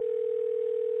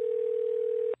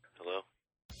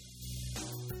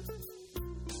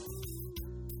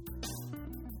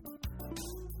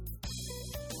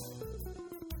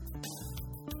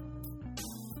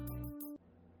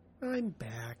I'm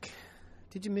back.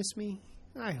 Did you miss me?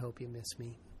 I hope you miss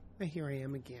me. Here I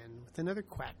am again with another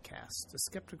Quackcast, a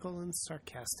skeptical and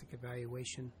sarcastic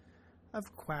evaluation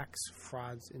of quacks,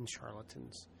 frauds, and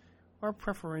charlatans, or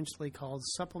preferentially called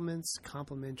supplements,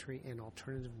 complementary, and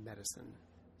alternative medicine,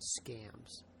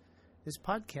 scams. This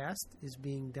podcast is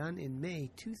being done in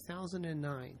May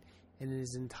 2009, and it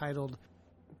is entitled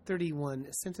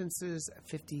 31 Sentences,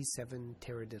 57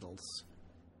 Taradiddles.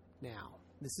 Now,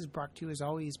 this is brought to you as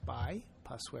always by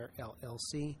Pussware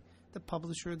LLC, the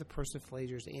publisher of the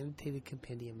Persiflager's annotated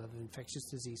compendium of infectious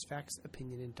disease facts,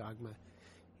 opinion, and dogma,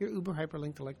 your uber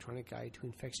hyperlinked electronic guide to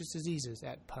infectious diseases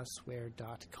at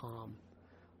pussware.com.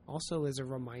 Also, as a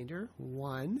reminder,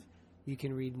 1, you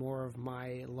can read more of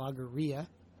my logorrhea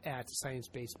at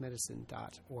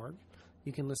sciencebasedmedicine.org.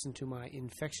 You can listen to my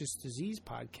infectious disease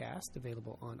podcast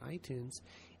available on iTunes,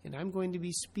 and I'm going to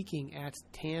be speaking at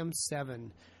TAM7.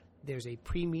 There's a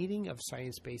pre-meeting of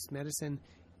science-based medicine,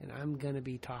 and I'm going to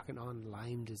be talking on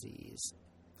Lyme disease.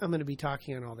 I'm going to be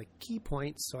talking on all the key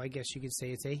points, so I guess you could say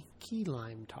it's a key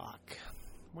Lyme talk.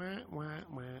 Wah, wah,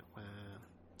 wah, wah.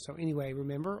 So anyway,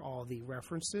 remember all the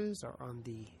references are on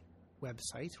the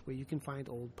website where you can find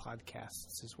old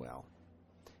podcasts as well.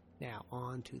 Now,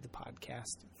 on to the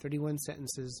podcast. 31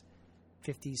 sentences,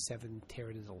 57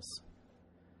 taradiddles.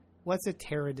 What's a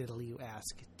taradiddle, you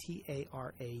ask? T-A-R-A-D-I-D-D-L-E.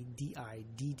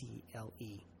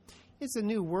 It's a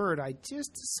new word I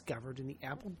just discovered in the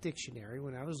Apple Dictionary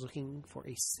when I was looking for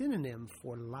a synonym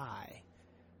for lie.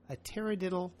 A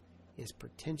taradiddle is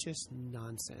pretentious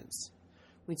nonsense,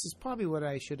 which is probably what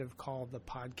I should have called the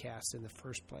podcast in the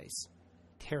first place.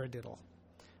 Taradiddle.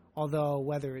 Although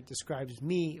whether it describes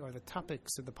me or the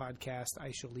topics of the podcast, I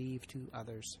shall leave to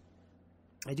others.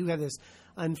 I do have this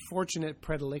unfortunate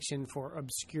predilection for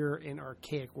obscure and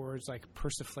archaic words like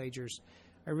persiflagers.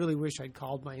 I really wish I'd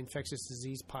called my infectious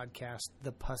disease podcast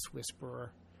The Pus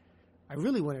Whisperer. I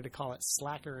really wanted to call it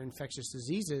Slacker Infectious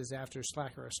Diseases after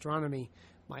Slacker Astronomy,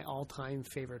 my all-time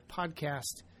favorite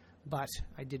podcast, but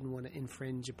I didn't want to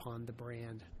infringe upon the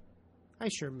brand. I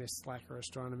sure miss Slacker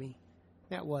Astronomy.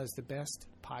 That was the best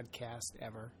podcast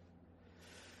ever.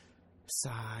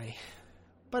 Sigh.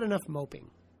 But enough moping.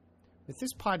 With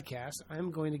this podcast, I'm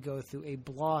going to go through a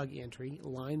blog entry,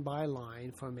 line by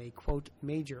line, from a, quote,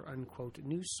 major, unquote,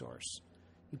 news source.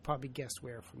 You probably guessed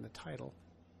where from the title.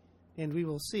 And we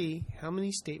will see how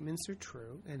many statements are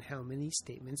true and how many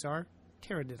statements are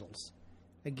taradiddles.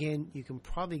 Again, you can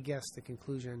probably guess the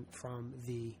conclusion from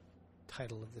the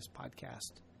title of this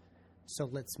podcast. So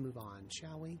let's move on,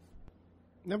 shall we?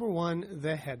 Number 1,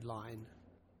 the headline.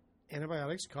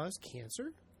 Antibiotics cause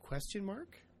cancer? Question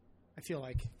mark. I feel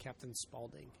like Captain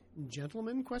Spaulding.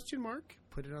 Gentlemen, question mark.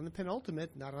 Put it on the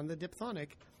penultimate, not on the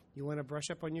diphthonic. You want to brush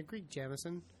up on your Greek,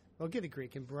 Jamison? Well, get a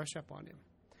Greek and brush up on him.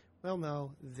 Well,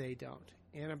 no, they don't.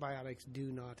 Antibiotics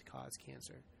do not cause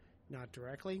cancer. Not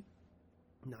directly,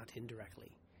 not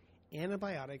indirectly.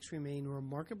 Antibiotics remain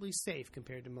remarkably safe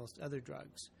compared to most other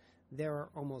drugs. There are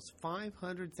almost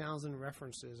 500,000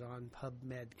 references on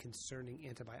PubMed concerning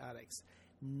antibiotics.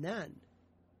 None,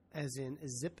 as in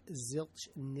zip, zilch,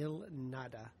 nil,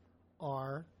 nada,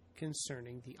 are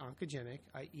concerning the oncogenic,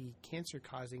 i.e.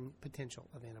 cancer-causing potential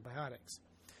of antibiotics.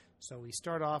 So we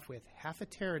start off with half a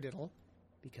taradiddle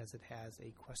because it has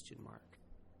a question mark.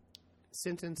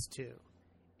 Sentence 2.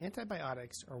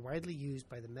 Antibiotics are widely used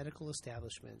by the medical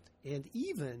establishment and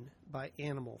even by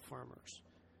animal farmers.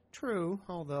 True,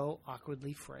 although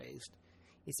awkwardly phrased.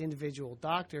 It's individual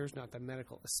doctors, not the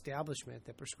medical establishment,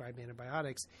 that prescribe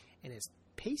antibiotics, and it's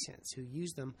patients who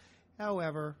use them.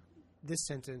 However, this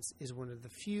sentence is one of the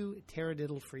few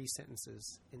taradiddle-free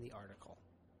sentences in the article.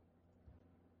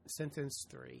 Sentence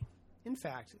 3. In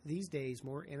fact, these days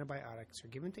more antibiotics are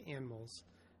given to animals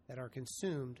that are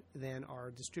consumed than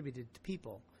are distributed to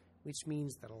people, which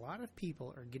means that a lot of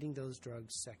people are getting those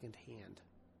drugs secondhand.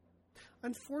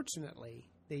 Unfortunately,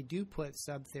 they do put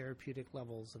subtherapeutic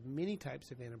levels of many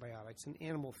types of antibiotics in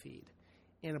animal feed.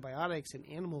 Antibiotics in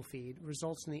animal feed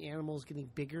results in the animals getting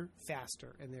bigger,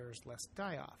 faster, and there is less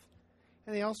die-off.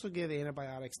 And they also give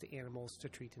antibiotics to animals to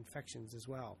treat infections as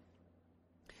well.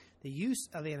 The use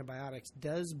of antibiotics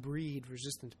does breed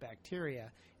resistant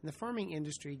bacteria, and the farming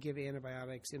industry give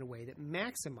antibiotics in a way that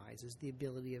maximizes the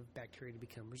ability of bacteria to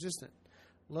become resistant.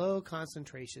 Low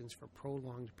concentrations for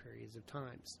prolonged periods of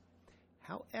times.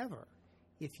 However,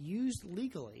 if used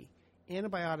legally,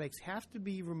 antibiotics have to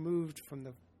be removed from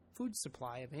the food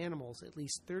supply of animals at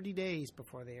least 30 days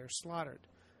before they are slaughtered.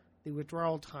 The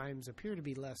withdrawal times appear to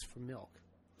be less for milk.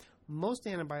 Most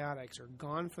antibiotics are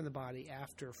gone from the body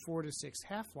after 4 to 6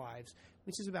 half-lives,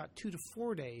 which is about 2 to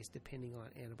 4 days depending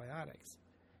on antibiotics.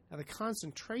 Now, the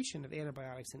concentration of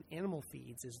antibiotics in animal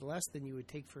feeds is less than you would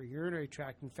take for a urinary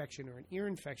tract infection or an ear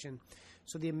infection,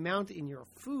 so the amount in your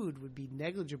food would be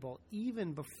negligible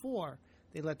even before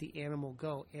they let the animal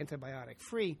go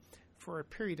antibiotic-free for a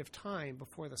period of time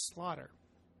before the slaughter.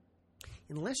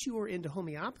 Unless you are into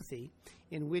homeopathy,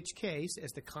 in which case,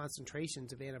 as the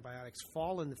concentrations of antibiotics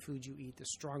fall in the food you eat, the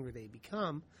stronger they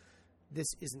become,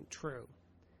 this isn't true.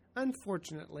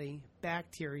 Unfortunately,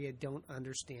 bacteria don't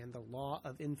understand the law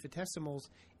of infinitesimals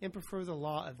and prefer the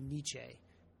law of Nietzsche.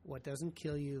 What doesn't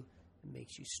kill you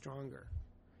makes you stronger.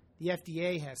 The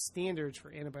FDA has standards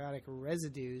for antibiotic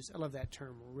residues. I love that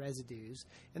term, residues.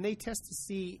 And they test to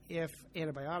see if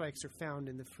antibiotics are found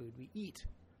in the food we eat.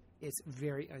 It's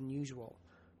very unusual.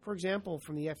 For example,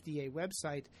 from the FDA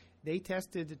website, they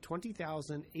tested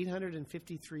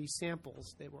 20,853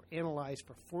 samples that were analyzed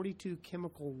for 42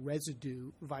 chemical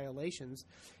residue violations,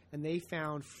 and they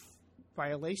found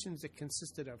violations that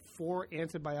consisted of 4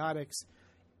 antibiotics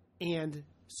and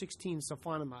 16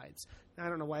 sulfonamides. Now, I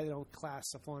don't know why they don't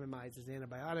class sulfonamides as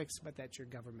antibiotics, but that's your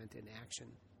government in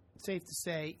action. It's safe to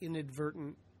say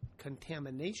inadvertent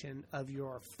contamination of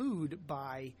your food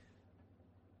by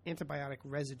antibiotic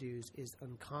residues is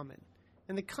uncommon.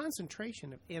 And the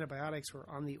concentration of antibiotics were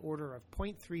on the order of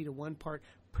 0.3 to 1 part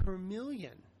per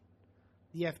million.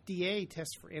 The FDA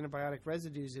tests for antibiotic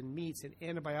residues in meats, and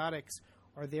antibiotics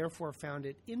are therefore found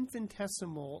at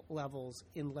infinitesimal levels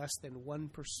in less than 1%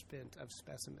 of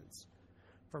specimens.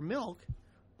 For milk,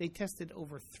 they tested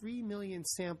over 3 million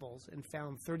samples and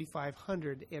found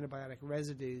 3,500 antibiotic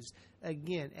residues,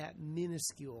 again at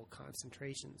minuscule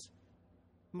concentrations.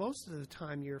 Most of the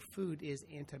time, your food is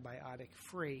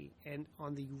antibiotic-free, and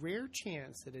on the rare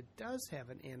chance that it does have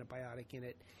an antibiotic in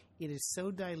it, it is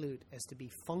so dilute as to be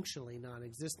functionally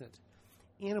non-existent.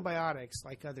 Antibiotics,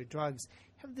 like other drugs,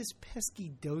 have this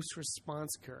pesky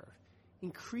dose-response curve.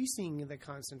 Increasing the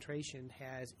concentration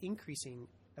has increasing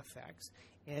effects,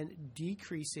 and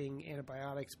decreasing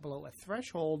antibiotics below a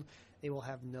threshold, they will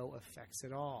have no effects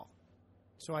at all.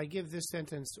 So I give this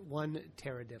sentence 1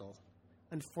 taradiddle.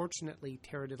 Unfortunately,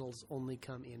 taradiddles only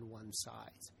come in one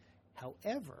size.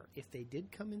 However, if they did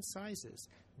come in sizes,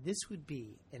 this would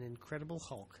be an incredible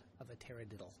hulk of a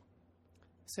taradiddle.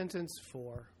 Sentence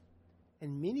 4.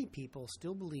 And many people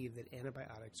still believe that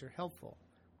antibiotics are helpful.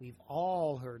 We've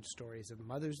all heard stories of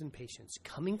mothers and patients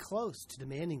coming close to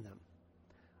demanding them.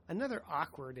 Another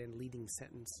awkward and leading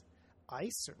sentence. I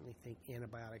certainly think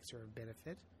antibiotics are of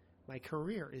benefit. My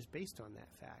career is based on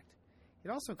that fact. It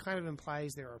also kind of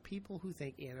implies there are people who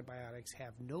think antibiotics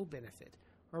have no benefit,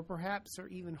 or perhaps are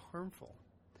even harmful.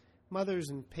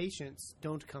 Mothers and patients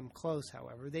don't come close,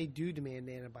 however. They do demand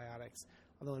antibiotics,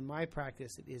 although in my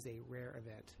practice it is a rare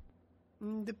event.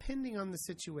 Depending on the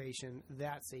situation,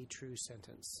 that's a true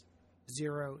sentence.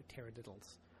 0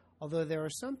 taradiddles. Although there are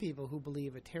some people who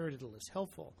believe a taradiddle is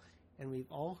helpful, and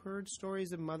we've all heard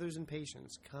stories of mothers and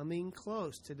patients coming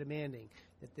close to demanding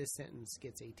that this sentence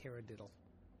gets a taradiddle.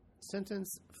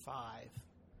 Sentence 5.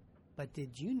 But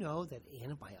did you know that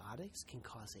antibiotics can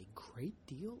cause a great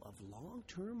deal of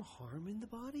long-term harm in the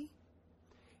body?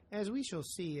 As we shall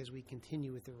see as we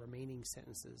continue with the remaining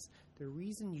sentences, the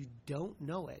reason you don't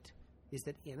know it is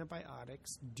that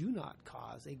antibiotics do not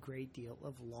cause a great deal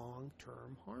of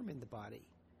long-term harm in the body.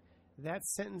 That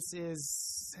sentence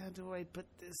is, how do I put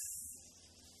this,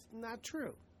 not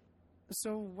true.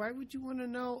 So why would you want to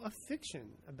know a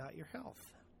fiction about your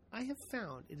health? I have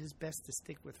found it is best to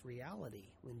stick with reality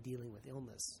when dealing with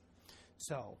illness.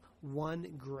 So,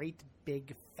 1 great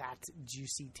big fat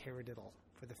juicy taradiddle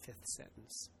for the 5th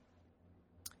sentence.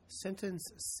 Sentence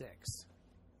 6.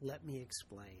 Let me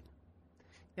explain.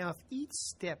 Now, if each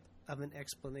step of an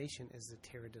explanation is a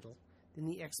taradiddle, then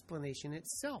the explanation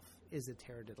itself is a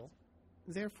taradiddle.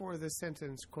 Therefore, the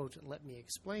sentence, quote, let me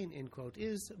explain, end quote,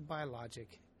 is, by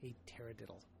logic, a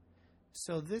taradiddle.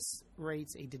 So this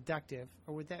rates a deductive,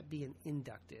 or would that be an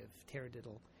inductive,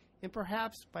 taradiddle, and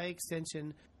perhaps, by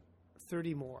extension,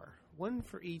 30 more. 1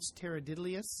 for each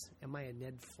taradiddlius. Am I a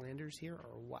Ned Flanders here,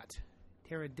 or what?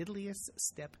 Taradiddlius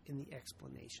step in the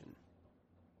explanation.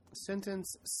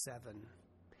 Sentence 7.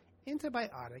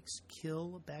 Antibiotics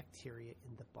kill bacteria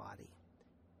in the body.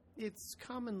 It's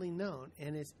commonly known,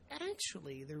 and it's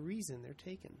actually the reason they're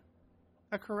taken.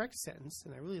 A correct sentence,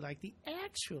 and I really like the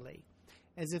actually,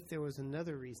 as if there was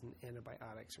another reason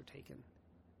antibiotics are taken.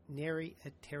 Nary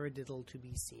a taradiddle to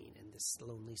be seen in this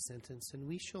lonely sentence, and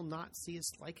we shall not see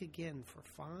its like again for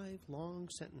 5 long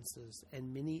sentences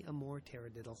and many a more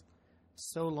taradiddle.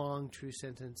 So long, true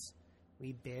sentence,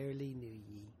 we barely knew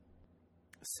ye.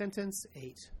 Sentence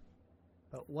 8.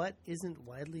 But what isn't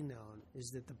widely known is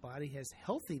that the body has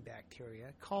healthy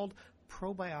bacteria called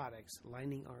probiotics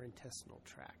lining our intestinal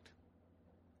tract?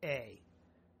 A.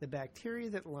 The bacteria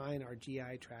that line our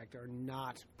GI tract are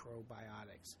not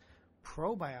probiotics.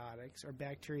 Probiotics are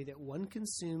bacteria that one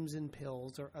consumes in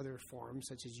pills or other forms,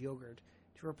 such as yogurt,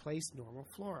 to replace normal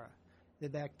flora. The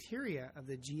bacteria of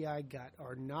the GI gut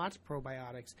are not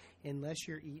probiotics unless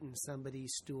you're eating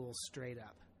somebody's stool straight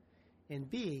up. And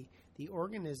B, the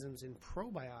organisms in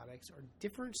probiotics are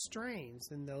different strains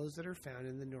than those that are found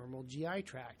in the normal GI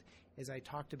tract, as I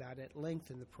talked about at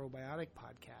length in the probiotic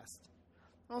podcast.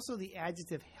 Also, the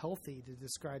adjective healthy to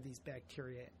describe these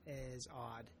bacteria is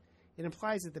odd. It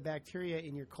implies that the bacteria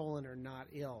in your colon are not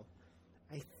ill.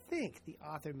 I think the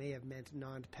author may have meant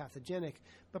non-pathogenic,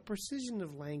 but precision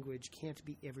of language can't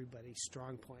be everybody's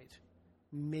strong point.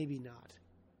 Maybe not.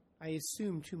 I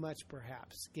assume too much,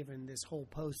 perhaps, given this whole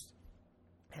post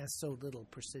has so little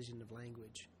precision of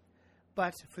language.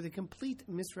 But for the complete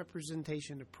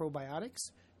misrepresentation of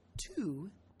probiotics,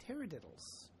 2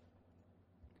 taradiddles.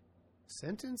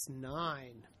 Sentence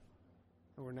 9.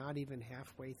 We're not even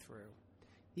halfway through.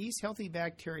 These healthy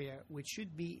bacteria, which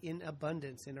should be in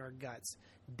abundance in our guts,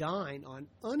 dine on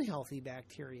unhealthy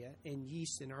bacteria and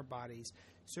yeast in our bodies,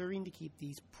 serving to keep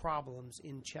these problems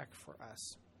in check for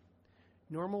us.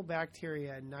 Normal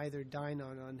bacteria neither dine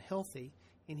on unhealthy,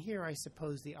 and here I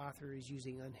suppose the author is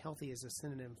using unhealthy as a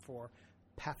synonym for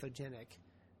pathogenic,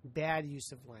 bad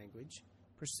use of language.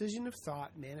 Precision of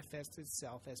thought manifests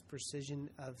itself as precision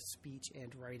of speech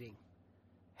and writing.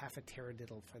 Half a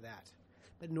taradiddle for that.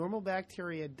 But normal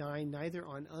bacteria dine neither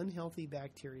on unhealthy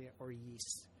bacteria or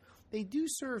yeast. They do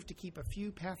serve to keep a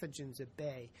few pathogens at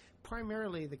bay,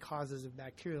 primarily the causes of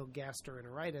bacterial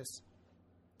gastroenteritis,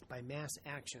 by mass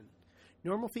action.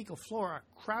 Normal fecal flora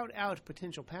crowd out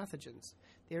potential pathogens.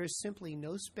 There is simply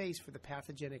no space for the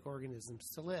pathogenic organisms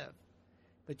to live.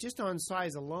 But just on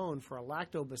size alone, for a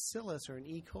lactobacillus or an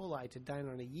E. coli to dine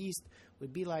on a yeast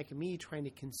would be like me trying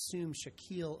to consume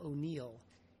Shaquille O'Neal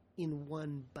in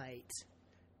one bite.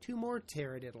 2 more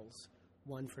taradiddles,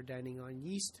 1 for dining on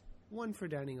yeast, 1 for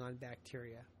dining on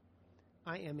bacteria.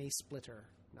 I am a splitter,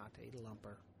 not a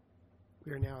lumper.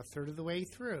 We are now a third of the way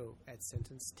through at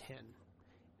sentence 10.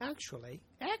 Actually,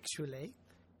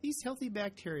 these healthy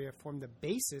bacteria form the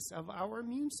basis of our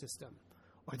immune system.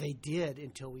 Or they did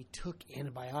until we took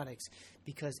antibiotics,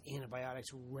 because antibiotics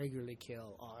regularly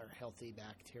kill our healthy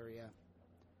bacteria.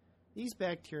 These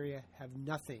bacteria have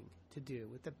nothing to do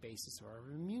with the basis of our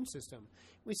immune system,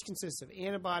 which consists of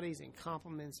antibodies and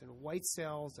complements and white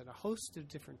cells and a host of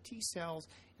different T cells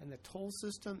and the Toll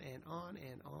system and on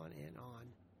and on and on.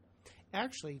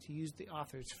 Actually, to use the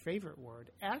author's favorite word,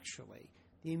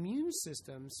 the immune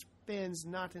system spends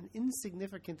not an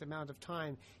insignificant amount of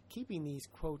time keeping these,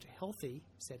 quote, healthy,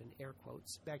 said in air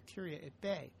quotes, bacteria at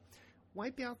bay.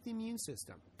 Wipe out the immune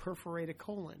system, perforate a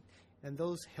colon, and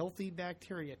those healthy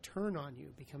bacteria turn on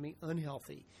you, becoming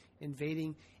unhealthy,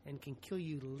 invading, and can kill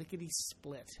you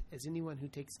lickety-split, as anyone who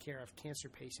takes care of cancer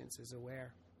patients is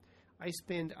aware. I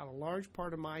spend a large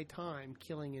part of my time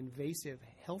killing invasive,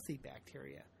 healthy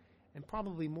bacteria, and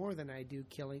probably more than I do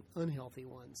killing unhealthy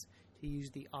ones, to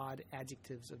use the odd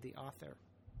adjectives of the author.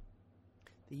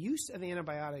 The use of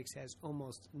antibiotics has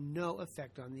almost no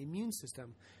effect on the immune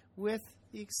system, with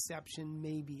the exception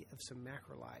maybe of some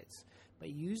macrolides. But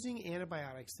using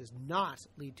antibiotics does not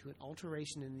lead to an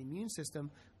alteration in the immune system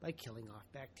by killing off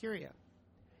bacteria.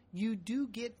 You do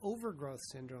get overgrowth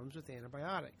syndromes with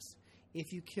antibiotics.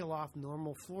 If you kill off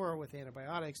normal flora with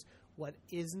antibiotics, what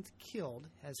isn't killed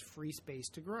has free space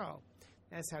to grow.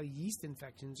 That's how yeast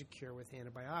infections occur with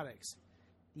antibiotics.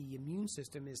 The immune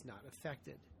system is not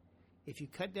affected. If you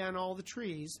cut down all the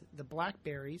trees, the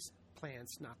blackberries,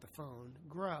 plants, not the phone,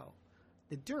 grow.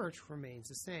 The dirt remains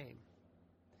the same.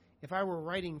 If I were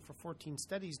writing for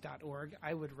 14studies.org,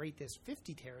 I would rate this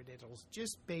 50 taradiddles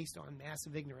just based on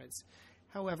massive ignorance.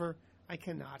 However, I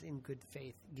cannot in good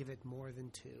faith give it more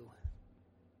than 2.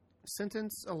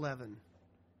 Sentence 11.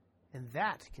 And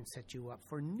that can set you up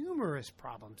for numerous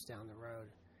problems down the road,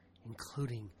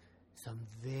 including some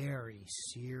very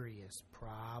serious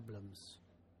problems.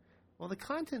 While the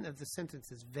content of the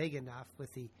sentence is vague enough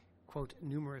with the, quote,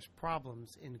 numerous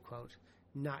problems, end quote,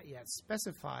 not yet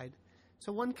specified,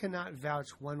 so one cannot vouch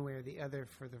one way or the other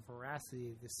for the veracity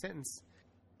of the sentence.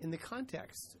 In the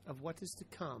context of what is to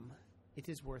come, it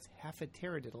is worth half a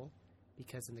taradiddle,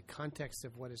 because in the context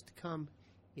of what is to come,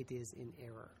 it is in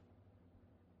error.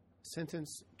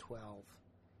 Sentence 12.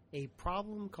 A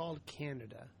problem called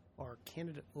Candida, or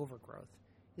Candida overgrowth,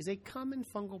 is a common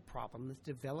fungal problem that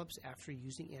develops after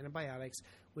using antibiotics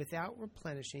without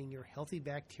replenishing your healthy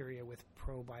bacteria with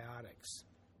probiotics.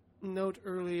 Note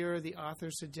earlier, the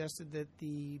author suggested that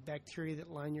the bacteria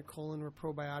that line your colon were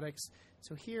probiotics.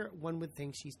 So here, one would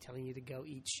think she's telling you to go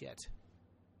eat shit.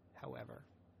 However,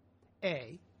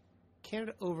 A,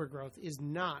 Candida overgrowth is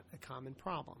not a common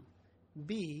problem.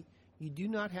 B, you do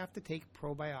not have to take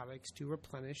probiotics to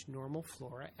replenish normal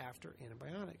flora after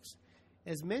antibiotics.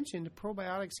 As mentioned,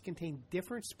 probiotics contain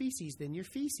different species than your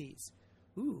feces.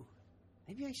 Ooh,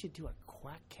 maybe I should do a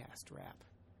Quackcast rap.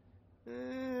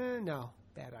 No,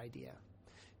 bad idea.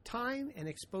 Time and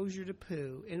exposure to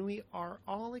poo, and we are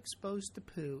all exposed to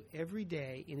poo every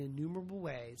day in innumerable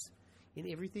ways, in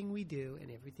everything we do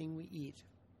and everything we eat,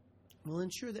 will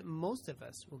ensure that most of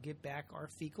us will get back our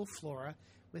fecal flora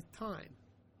with time.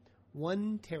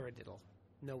 1 taradiddle.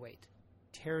 No, wait.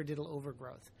 Taradiddle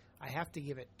overgrowth. I have to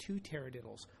give it 2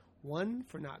 taradiddles. One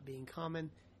for not being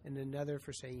common, and another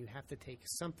for saying you have to take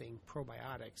something,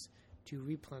 probiotics, to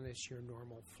replenish your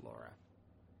normal flora.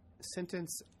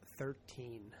 Sentence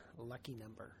 13. Lucky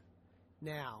number.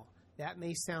 Now, that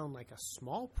may sound like a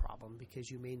small problem because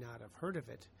you may not have heard of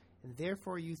it, and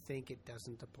therefore you think it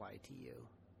doesn't apply to you.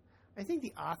 I think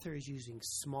the author is using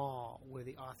small where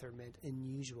the author meant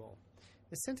unusual.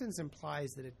 The sentence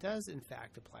implies that it does in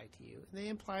fact apply to you, and they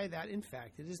imply that in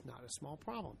fact it is not a small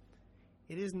problem.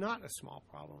 It is not a small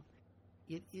problem.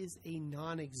 It is a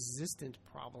non-existent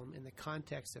problem in the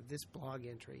context of this blog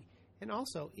entry, and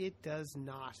also it does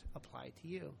not apply to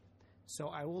you. So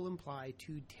I will imply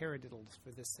 2 taradiddles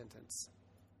for this sentence.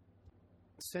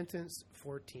 Sentence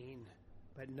 14,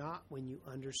 but not when you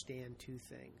understand 2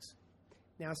 things.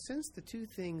 Now, since the 2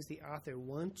 things the author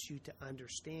wants you to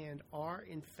understand are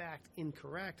in fact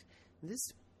incorrect,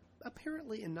 this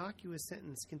apparently innocuous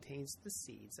sentence contains the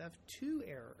seeds of 2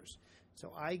 errors.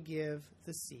 So I give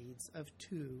the seeds of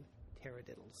 2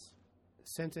 taradiddles.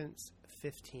 Sentence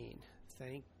 15.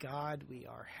 Thank God we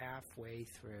are halfway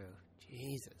through.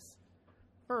 Jesus.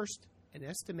 First, an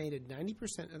estimated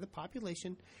 90% of the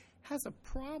population has a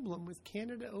problem with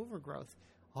Candida overgrowth,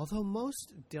 although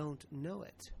most don't know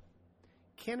it.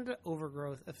 Candida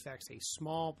overgrowth affects a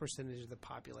small percentage of the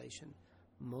population,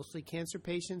 mostly cancer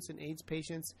patients and AIDS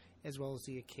patients, as well as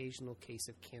the occasional case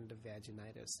of Candida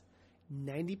vaginitis.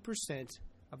 90%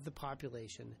 of the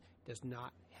population does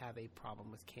not have a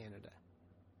problem with Candida.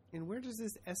 And where does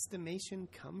this estimation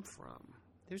come from?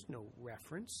 There's no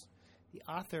reference. The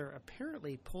author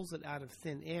apparently pulls it out of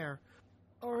thin air,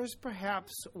 or is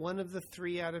perhaps one of the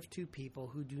 3 out of 2 people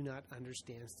who do not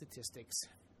understand statistics.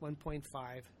 1.5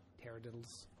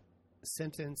 taradiddles.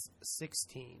 Sentence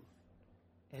 16.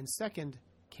 And second,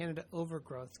 Candida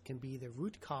overgrowth can be the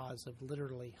root cause of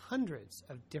literally hundreds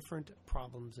of different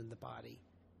problems in the body.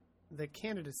 The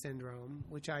Candida syndrome,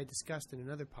 which I discussed in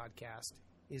another podcast,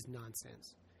 is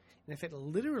nonsense. And if it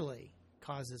literally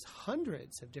causes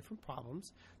hundreds of different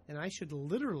problems, then I should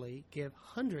literally give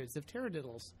hundreds of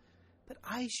taradiddles. But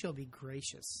I shall be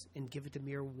gracious and give it a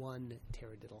mere 1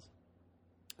 taradiddle.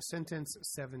 Sentence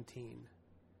 17.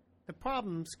 The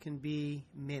problems can be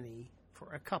many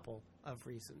for a couple of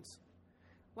reasons.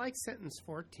 Like sentence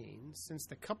 14, since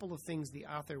the couple of things the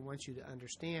author wants you to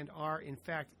understand are in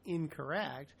fact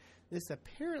incorrect, this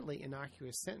apparently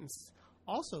innocuous sentence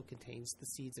also contains the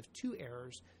seeds of 2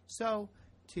 errors, so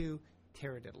 2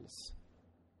 taradiddles.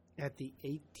 At the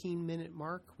 18-minute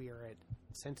mark, we are at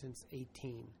sentence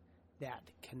 18. That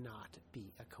cannot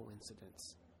be a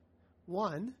coincidence.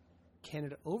 1.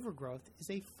 Candida overgrowth is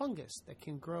a fungus that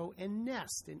can grow and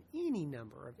nest in any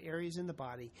number of areas in the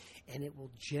body, and it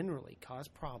will generally cause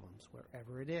problems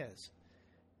wherever it is.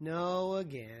 No,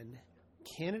 again,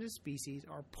 Candida species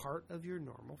are part of your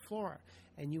normal flora,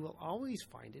 and you will always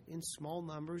find it in small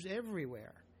numbers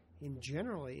everywhere. And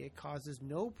generally, it causes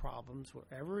no problems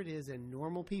wherever it is in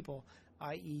normal people,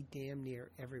 i.e. damn near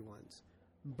everyone's.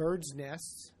 Birds'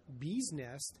 nests, bees'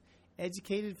 nest,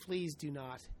 educated fleas do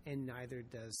not, and neither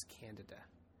does Candida.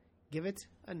 Give it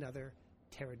another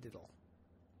taradiddle.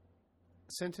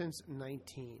 Sentence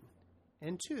 19.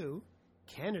 And 2,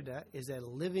 Candida is a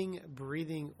living,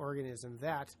 breathing organism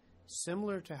that,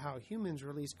 similar to how humans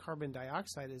release carbon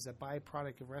dioxide as a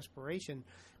byproduct of respiration,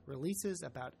 releases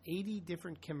about 80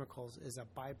 different chemicals as a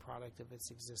byproduct of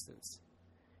its existence.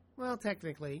 Well,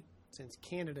 technically, since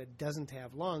Candida doesn't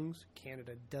have lungs,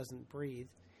 Candida doesn't breathe.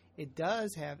 It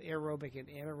does have aerobic and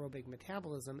anaerobic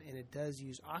metabolism, and it does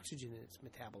use oxygen in its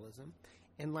metabolism,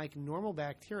 and like normal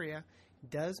bacteria,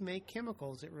 does make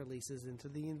chemicals it releases into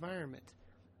the environment.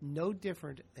 No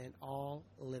different than all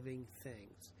living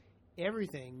things.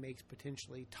 Everything makes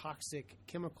potentially toxic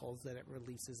chemicals that it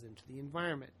releases into the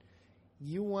environment.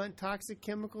 You want toxic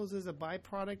chemicals as a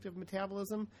byproduct of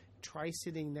metabolism? Try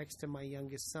sitting next to my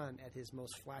youngest son at his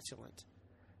most flatulent.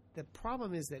 The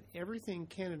problem is that everything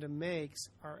Canada makes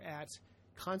are at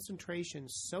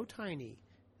concentrations so tiny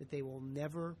that they will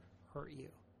never hurt you.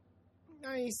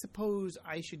 I suppose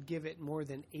I should give it more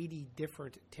than 80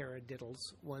 different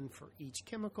taradiddles, one for each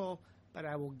chemical, but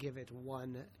I will give it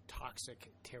one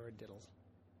toxic taradiddle.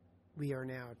 We are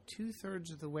now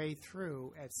 2/3 of the way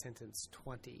through at sentence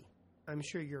 20. I'm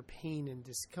sure your pain and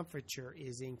discomfiture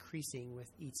is increasing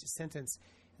with each sentence,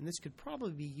 and this could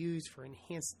probably be used for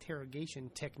enhanced interrogation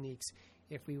techniques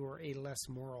if we were a less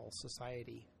moral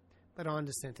society. But on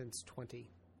to sentence 20.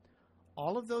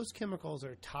 All of those chemicals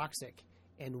are toxic,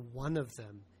 and one of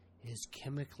them is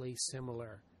chemically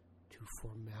similar to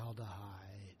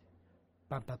formaldehyde.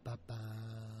 Ba, ba, ba, ba.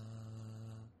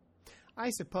 I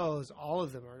suppose all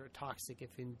of them are toxic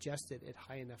if ingested at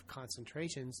high enough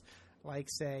concentrations, like,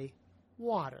 say,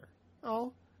 water.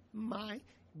 Oh, my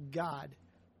God.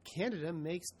 Canada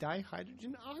makes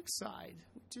dihydrogen oxide,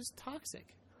 which is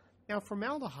toxic. Now,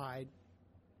 formaldehyde,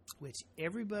 which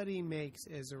everybody makes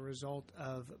as a result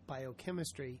of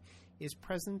biochemistry, is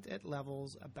present at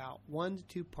levels about 1 to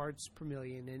 2 parts per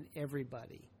million in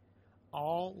everybody.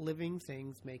 All living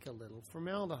things make a little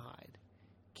formaldehyde.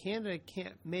 Canada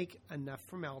can't make enough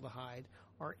formaldehyde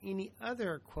or any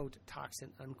other, quote,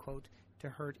 toxin, unquote, to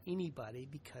hurt anybody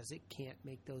because it can't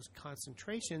make those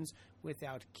concentrations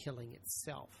without killing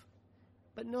itself.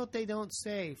 But note, they don't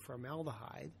say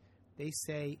formaldehyde. They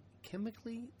say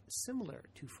chemically similar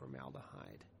to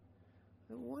formaldehyde.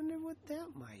 I wonder what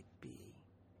that might be.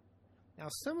 Now,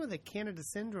 some of the Canada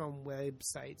Syndrome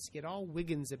websites get all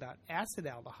wiggins about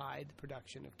acetaldehyde, the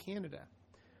production of Canada.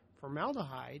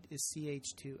 Formaldehyde is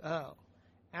CH2O.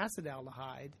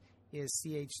 Acetaldehyde is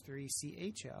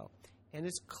CH3CHO, and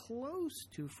is close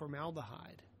to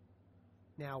formaldehyde.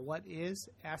 Now, what is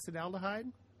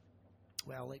acetaldehyde?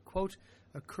 Well, it, quote,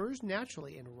 occurs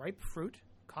naturally in ripe fruit,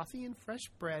 coffee, and fresh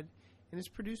bread, and is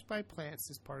produced by plants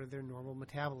as part of their normal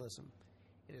metabolism.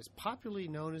 It is popularly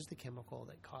known as the chemical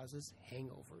that causes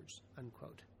hangovers,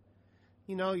 unquote.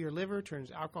 You know, your liver turns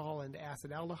alcohol into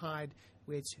acetaldehyde,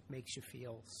 which makes you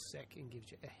feel sick and gives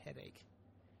you a headache.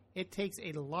 It takes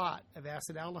a lot of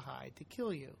acetaldehyde to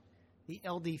kill you. The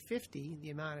LD50,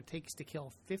 the amount it takes to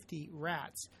kill 50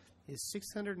 rats, is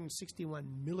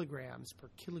 661 milligrams per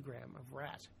kilogram of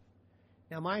rat.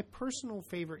 Now, my personal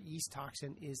favorite yeast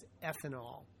toxin is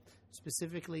ethanol,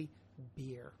 specifically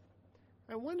beer.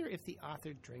 I wonder if the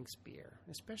author drinks beer,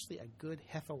 especially a good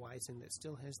Hefeweizen that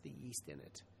still has the yeast in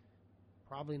it.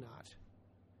 Probably not.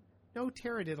 No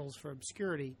taradiddles for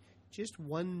obscurity, just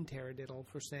one taradiddle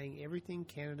for saying everything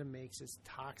Canada makes is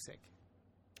toxic.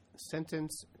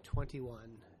 Sentence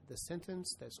 21, the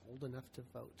sentence that's old enough to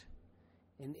vote.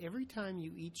 And every time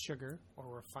you eat sugar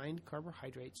or refined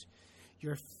carbohydrates,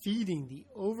 you're feeding the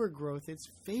overgrowth its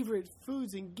favorite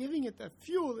foods and giving it the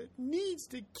fuel it needs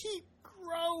to keep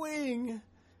growing.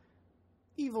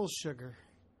 Evil sugar,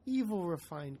 evil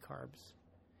refined carbs.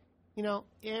 You know,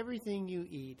 everything you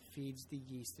eat feeds the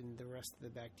yeast and the rest of the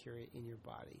bacteria in your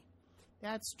body.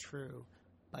 That's true,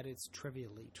 but it's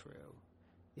trivially true.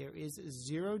 There is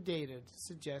zero data to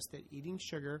suggest that eating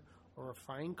sugar or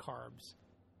refined carbs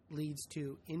leads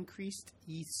to increased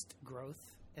yeast growth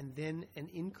and then an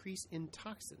increase in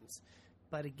toxins.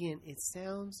 But again, it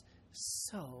sounds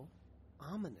so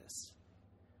ominous.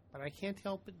 But I can't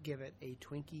help but give it a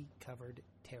Twinkie-covered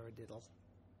taradiddle.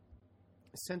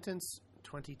 Sentence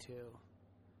 22.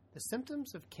 The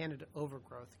symptoms of Candida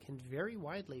overgrowth can vary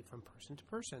widely from person to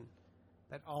person,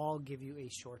 but all give you a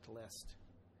short list.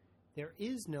 There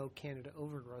is no Candida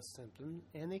overgrowth symptom,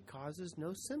 and it causes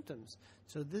no symptoms,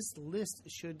 so this list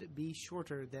should be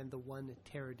shorter than the one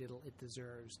taradiddle it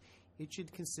deserves. It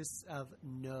should consist of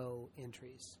no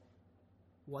entries.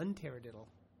 One taradiddle.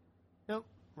 Nope,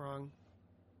 wrong.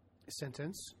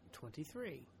 Sentence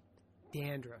 23.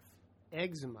 Dandruff,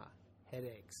 eczema,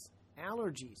 headaches,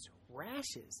 allergies,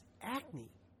 rashes, acne,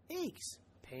 aches,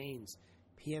 pains,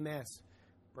 PMS,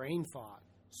 brain fog,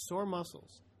 sore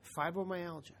muscles,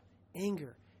 fibromyalgia,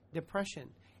 anger, depression,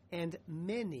 and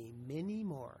many, many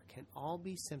more can all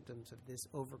be symptoms of this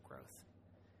overgrowth.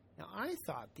 Now, I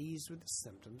thought these were the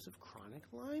symptoms of chronic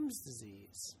Lyme's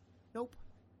disease. Nope.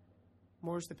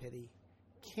 More's the pity.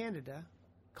 Candida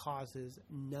causes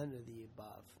none of the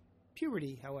above.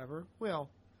 Puberty, however, will.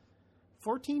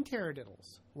 14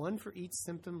 taradiddles, one for each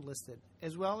symptom listed,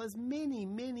 as well as many,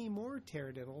 many more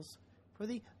taradiddles for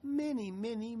the many,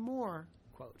 many more,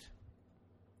 quote.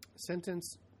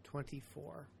 Sentence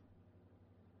 24.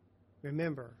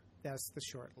 Remember, that's the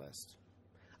short list.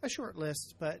 A short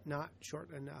list, but not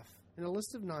short enough, and a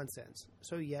list of nonsense,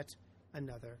 so yet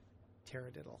another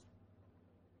taradiddle.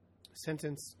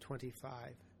 Sentence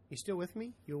 25. You still with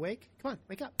me? You awake? Come on,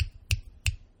 wake up.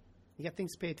 You got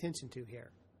things to pay attention to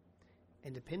here.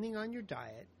 And depending on your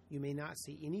diet, you may not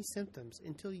see any symptoms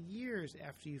until years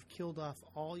after you've killed off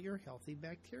all your healthy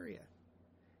bacteria.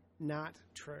 Not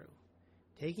true.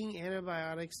 Taking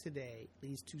antibiotics today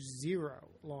leads to zero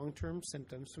long-term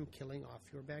symptoms from killing off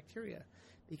your bacteria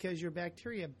because your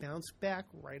bacteria bounce back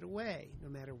right away no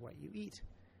matter what you eat.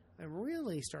 I'm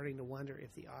really starting to wonder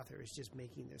if the author is just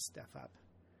making this stuff up.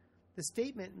 The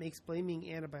statement makes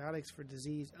blaming antibiotics for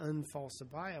disease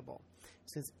unfalsifiable.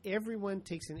 Since everyone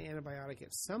takes an antibiotic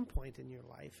at some point in your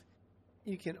life,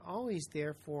 you can always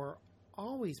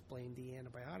blame the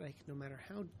antibiotic no matter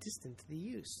how distant the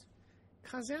use.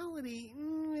 Causality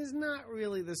is not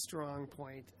really the strong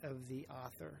point of the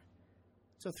author.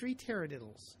 So 3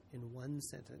 taradiddles in one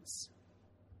sentence.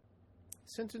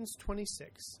 Sentence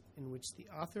 26, in which the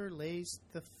author lays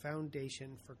the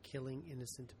foundation for killing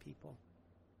innocent people.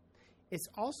 It's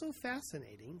also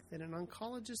fascinating that an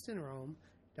oncologist in Rome,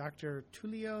 Dr.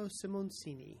 Tullio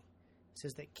Simoncini,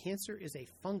 says that cancer is a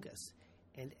fungus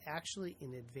and actually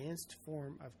an advanced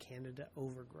form of Candida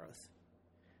overgrowth.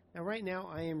 Now, right now,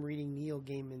 I am reading Neil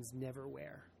Gaiman's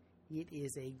Neverwhere. It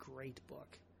is a great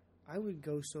book. I would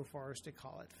go so far as to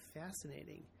call it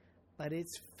fascinating, but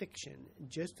it's fiction,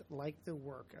 just like the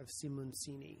work of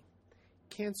Simoncini.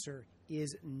 Cancer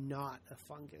is not a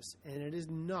fungus, and it is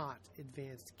not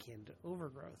advanced Candida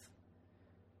overgrowth.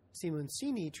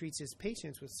 Simoncini treats his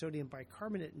patients with sodium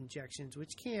bicarbonate injections,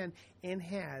 which can and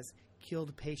has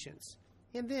killed patients,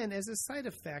 and then, as a side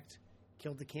effect,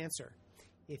 killed the cancer.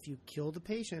 If you kill the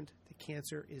patient, the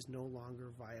cancer is no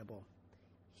longer viable.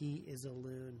 He is a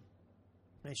loon.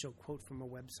 I shall quote from a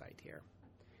website here.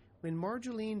 When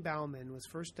Marjolaine Baumann was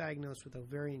first diagnosed with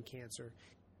ovarian cancer,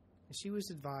 she was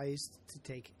advised to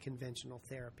take conventional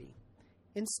therapy.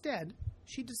 Instead,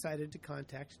 she decided to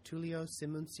contact Tullio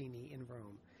Simoncini in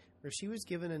Rome, where she was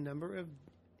given a number of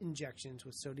injections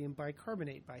with sodium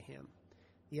bicarbonate by him.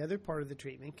 The other part of the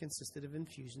treatment consisted of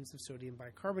infusions of sodium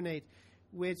bicarbonate,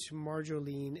 which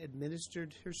Marjolaine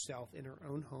administered herself in her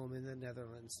own home in the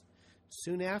Netherlands.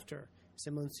 Soon after,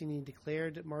 Simoncini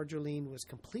declared that Marjolaine was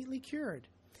completely cured.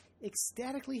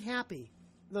 Ecstatically happy.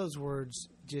 Those words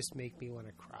just make me want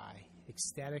to cry.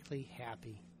 Ecstatically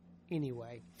happy.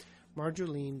 Anyway,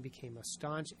 Marjolaine became a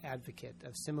staunch advocate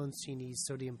of Simoncini's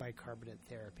sodium bicarbonate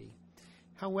therapy.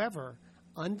 However,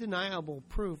 undeniable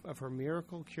proof of her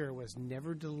miracle cure was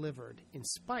never delivered in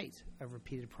spite of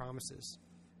repeated promises.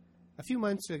 A few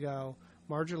months ago,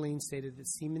 Marjolaine stated that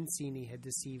Simoncini had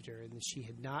deceived her and that she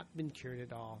had not been cured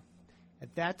at all.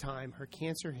 At that time, her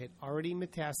cancer had already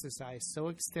metastasized so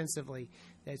extensively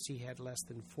that she had less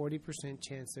than 40%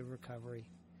 chance of recovery.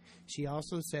 She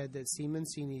also said that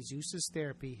Simoncini's useless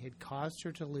therapy had caused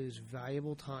her to lose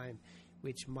valuable time,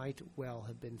 which might well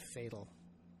have been fatal.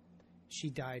 She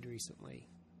died recently.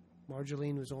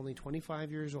 Marjolaine was only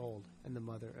 25 years old and the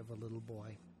mother of a little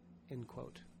boy. End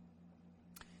quote.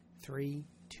 3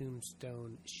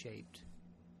 tombstone-shaped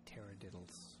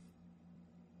taradiddles.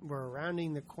 We're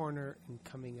rounding the corner and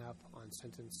coming up on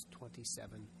sentence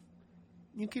 27.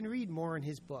 You can read more in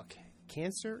his book,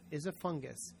 Cancer is a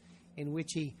Fungus, in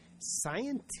which he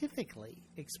scientifically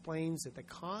explains that the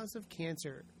cause of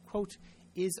cancer, quote,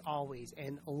 is always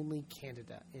and only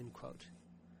Candida, end quote.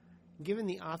 Given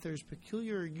the author's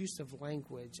peculiar use of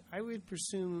language, I would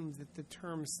presume that the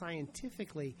term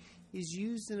scientifically is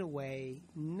used in a way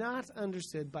not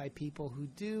understood by people who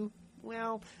do,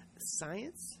 well,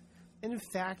 science, and in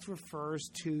fact refers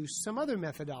to some other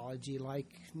methodology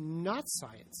like not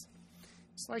science.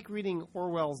 It's like reading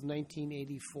Orwell's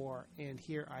 1984, and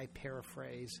here I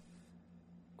paraphrase,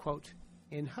 quote,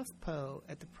 in HuffPo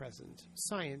at the present,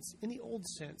 science, in the old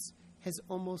sense, has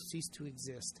almost ceased to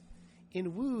exist.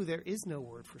 In Wu, there is no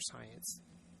word for science.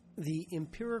 The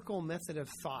empirical method of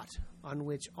thought on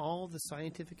which all the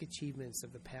scientific achievements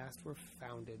of the past were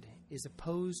founded is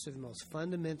opposed to the most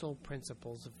fundamental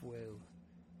principles of Wu.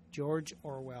 George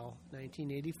Orwell,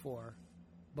 1984,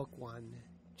 Book 1,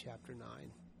 Chapter 9.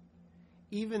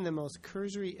 Even the most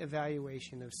cursory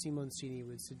evaluation of Simoncini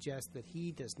would suggest that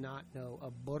he does not know a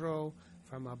burro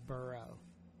from a burrow,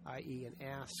 i.e. an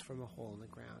ass from a hole in the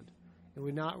ground. It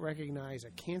would not recognize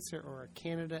a cancer or a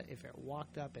Candida if it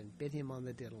walked up and bit him on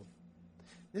the diddle.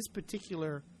 This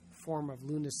particular form of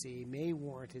lunacy may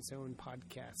warrant its own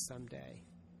podcast someday.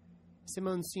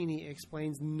 Simoncini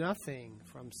explains nothing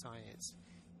from science.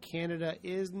 Candida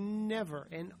is never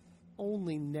and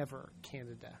only never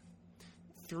Candida.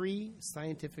 3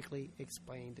 scientifically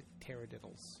explained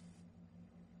taradiddles.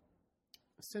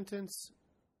 Sentence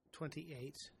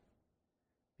 28.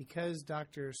 Because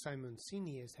Dr.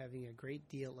 Simoncini is having a great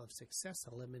deal of success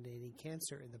eliminating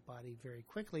cancer in the body very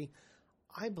quickly,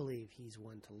 I believe he's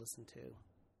one to listen to.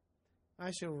 I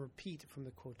shall repeat from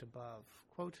the quote above.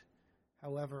 Quote,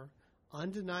 however,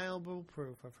 undeniable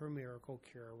proof of her miracle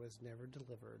cure was never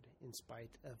delivered in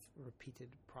spite of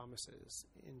repeated promises,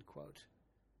 end quote.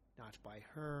 Not by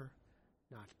her,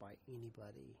 not by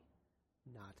anybody,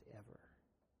 not ever.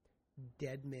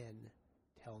 Dead men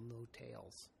tell no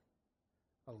tales.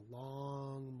 A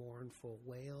long, mournful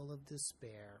wail of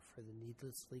despair for the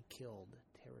needlessly killed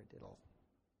taradiddle.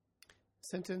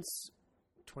 Sentence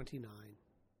 29.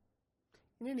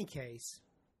 In any case,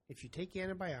 if you take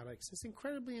antibiotics, it's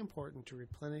incredibly important to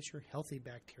replenish your healthy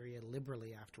bacteria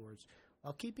liberally afterwards,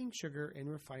 while keeping sugar and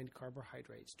refined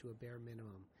carbohydrates to a bare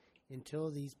minimum until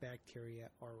these bacteria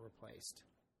are replaced.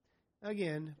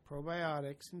 Again,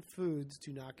 probiotics and foods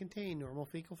do not contain normal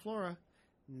fecal flora,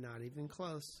 not even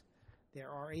close. There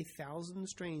are 1,000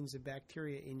 strains of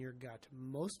bacteria in your gut,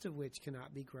 most of which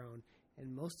cannot be grown,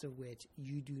 and most of which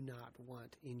you do not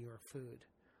want in your food.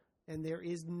 And there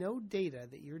is no data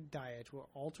that your diet will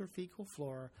alter fecal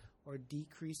flora or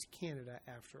decrease candida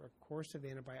after a course of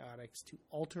antibiotics to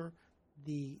alter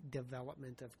the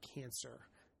development of cancer.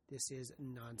 This is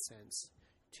nonsense.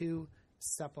 2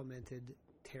 supplemented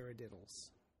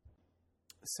taradiddles.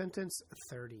 Sentence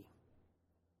 30.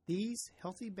 These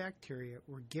healthy bacteria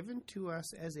were given to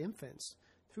us as infants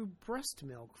through breast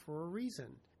milk for a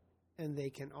reason, and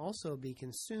they can also be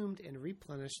consumed and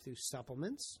replenished through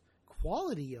supplements,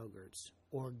 quality yogurts,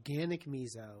 organic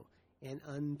miso, and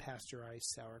unpasteurized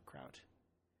sauerkraut.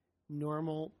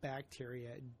 Normal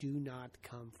bacteria do not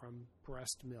come from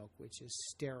breast milk, which is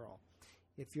sterile.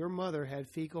 If your mother had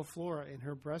fecal flora in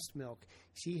her breast milk,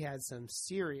 she had some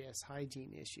serious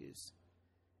hygiene issues.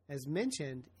 As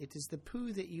mentioned, it is the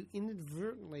poo that you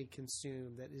inadvertently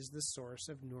consume that is the source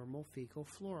of normal fecal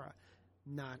flora,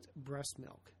 not breast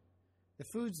milk. The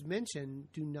foods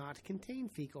mentioned do not contain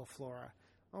fecal flora,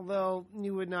 although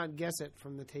you would not guess it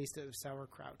from the taste of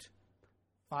sauerkraut.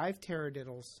 5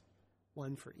 taradiddles,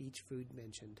 1 for each food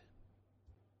mentioned.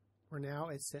 We're now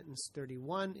at sentence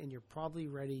 31, and you're probably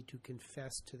ready to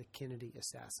confess to the Kennedy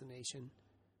assassination.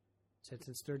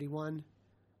 Sentence 31.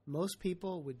 Most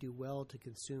people would do well to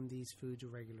consume these foods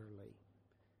regularly.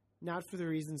 Not for the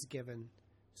reasons given,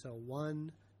 so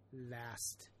one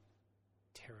last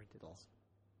taradiddle.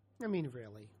 I mean,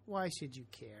 really, why should you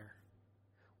care?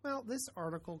 Well, this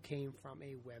article came from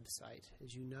a website,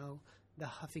 as you know, the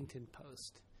Huffington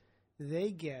Post.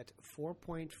 They get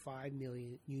 4.5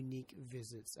 million unique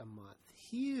visits a month.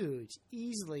 Huge,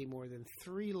 easily more than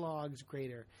 3 logs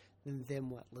greater than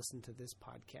them what listen to this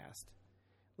podcast.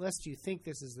 Lest you think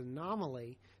this is an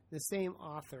anomaly, the same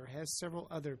author has several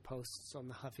other posts on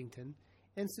the Huffington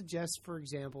and suggests, for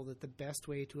example, that the best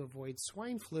way to avoid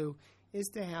swine flu is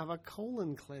to have a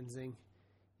colon cleansing.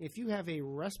 If you have a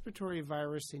respiratory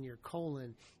virus in your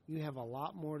colon, you have a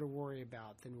lot more to worry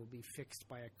about than will be fixed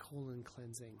by a colon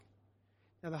cleansing.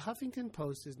 Now, the Huffington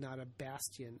Post is not a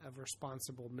bastion of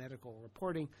responsible medical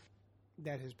reporting.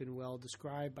 That has been well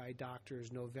described by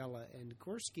Doctors Novella and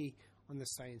Gorski on the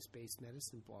Science-Based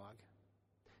Medicine blog.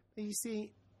 But you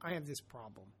see, I have this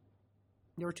problem.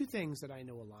 There are 2 things that I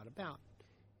know a lot about: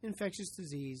 infectious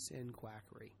disease and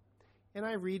quackery. And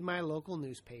I read my local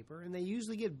newspaper, and they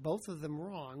usually get both of them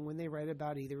wrong when they write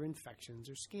about either infections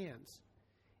or scams.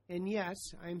 And yet,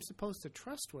 I am supposed to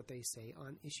trust what they say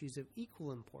on issues of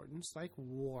equal importance like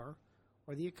war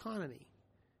or the economy.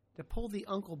 To pull the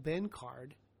Uncle Ben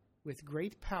card, with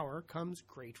great power comes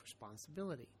great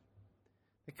responsibility.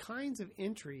 The kinds of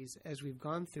entries, as we've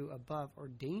gone through above, are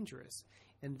dangerous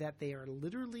in that they are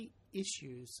literally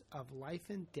issues of life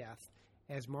and death,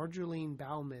 as Marjolaine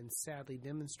Bauman sadly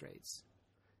demonstrates.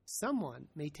 Someone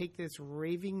may take this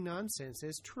raving nonsense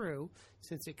as true,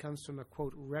 since it comes from a,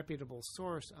 quote, reputable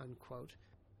source, unquote,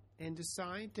 and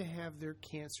decide to have their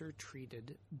cancer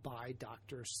treated by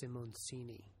Dr.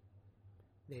 Simoncini.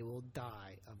 They will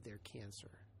die of their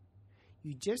cancer.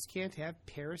 You just can't have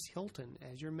Paris Hilton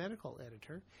as your medical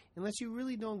editor unless you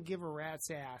really don't give a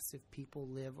rat's ass if people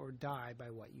live or die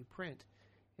by what you print.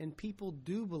 And people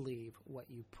do believe what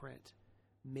you print.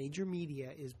 Major media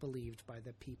is believed by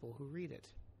the people who read it.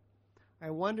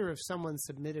 I wonder if someone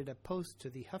submitted a post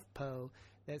to the HuffPo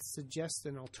that suggests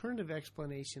an alternative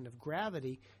explanation of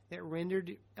gravity that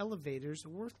rendered elevators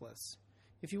worthless.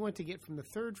 If you want to get from the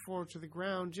 3rd floor to the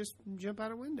ground, just jump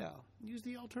out a window. Use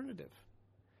the alternative.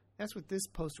 That's what this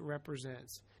post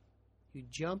represents. You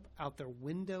jump out the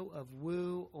window of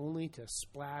woo only to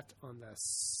splat on the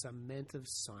cement of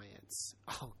science.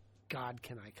 Oh, God,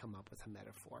 can I come up with a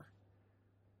metaphor?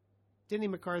 Denny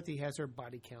McCarthy has her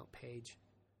body count page.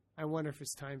 I wonder if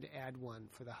it's time to add one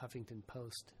for the Huffington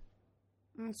Post.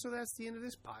 And so that's the end of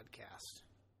this podcast.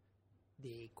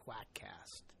 The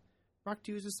Quackcast. Brought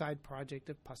to you as a side project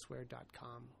of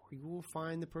Pussware.com, where you will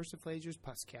find the Persiflager's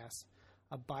Pusscast,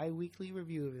 a bi-weekly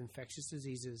review of infectious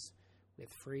diseases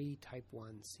with free Type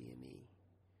 1 CME.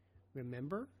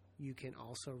 Remember, you can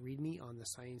also read me on the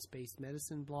Science-Based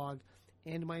Medicine blog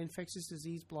and my infectious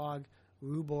disease blog,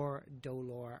 Rubor,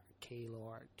 Dolor,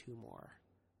 Calor, Tumor.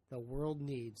 The world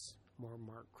needs more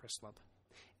Mark Crislip.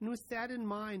 And with that in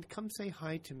mind, come say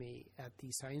hi to me at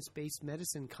the Science-Based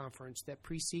Medicine Conference that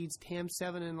precedes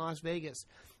TAM7 in Las Vegas.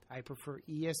 I prefer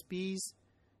ESBs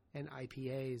and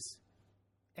IPAs,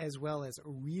 as well as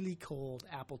really cold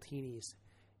Appletinis.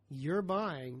 You're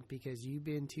buying because you've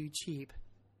been too cheap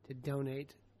to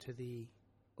donate to the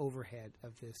overhead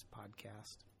of this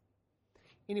podcast.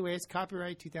 Anyways,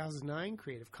 copyright 2009,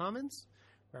 Creative Commons.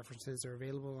 References are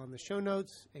available on the show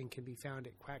notes and can be found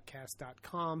at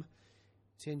quackcast.com.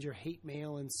 Send your hate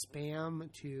mail and spam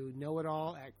to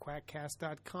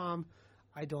knowitall@quackcast.com.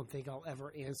 I don't think I'll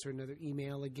ever answer another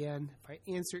email again. If I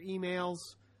answer emails,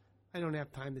 I don't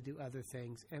have time to do other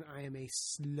things, and I am a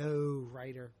slow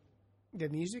writer. The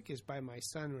music is by my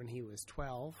son when he was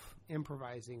 12,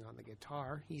 improvising on the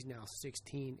guitar. He's now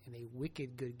 16 and a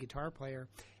wicked good guitar player,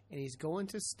 and he's going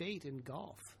to state in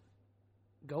golf.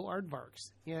 Go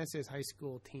Aardvarks. Yeah, it's his high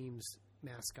school team's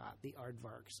mascot, the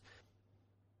Aardvarks.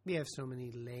 We have so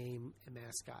many lame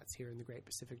mascots here in the Great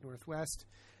Pacific Northwest,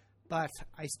 but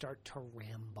I start to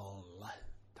ramble.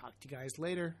 Talk to you guys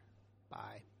later.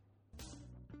 Bye.